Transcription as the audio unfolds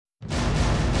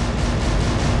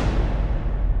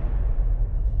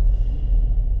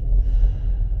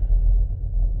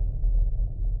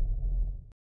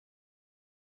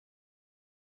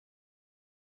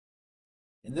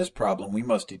In this problem, we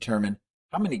must determine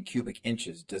how many cubic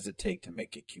inches does it take to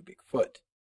make a cubic foot.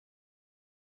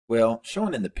 Well,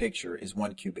 shown in the picture is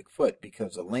 1 cubic foot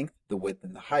because the length, the width,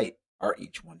 and the height are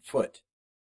each 1 foot.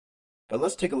 But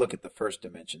let's take a look at the first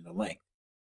dimension, the length.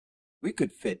 We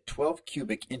could fit 12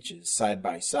 cubic inches side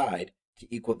by side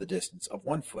to equal the distance of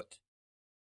 1 foot.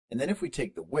 And then if we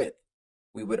take the width,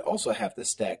 we would also have to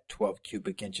stack 12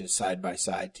 cubic inches side by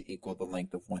side to equal the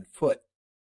length of 1 foot.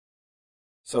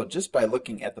 So just by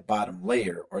looking at the bottom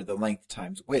layer, or the length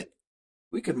times width,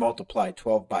 we could multiply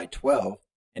 12 by 12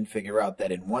 and figure out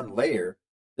that in one layer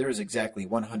there is exactly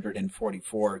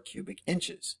 144 cubic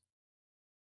inches.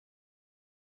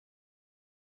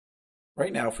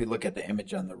 Right now, if we look at the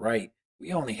image on the right,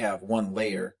 we only have one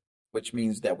layer, which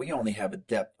means that we only have a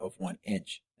depth of 1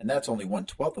 inch, and that's only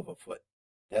 1/12 of a foot.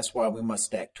 That's why we must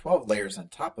stack 12 layers on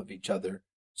top of each other,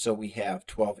 so we have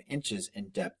 12 inches in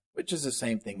depth, which is the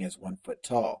same thing as 1 foot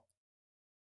tall.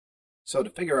 So to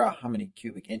figure out how many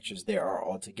cubic inches there are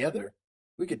altogether,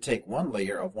 we could take one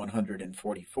layer of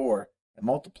 144 and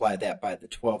multiply that by the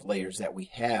 12 layers that we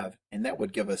have, and that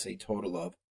would give us a total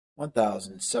of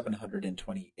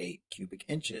 1,728 cubic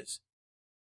inches.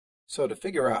 So to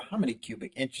figure out how many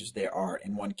cubic inches there are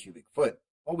in 1 cubic foot,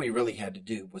 all we really had to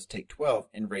do was take 12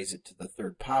 and raise it to the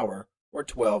 3rd power, or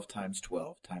 12 times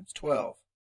 12 times 12.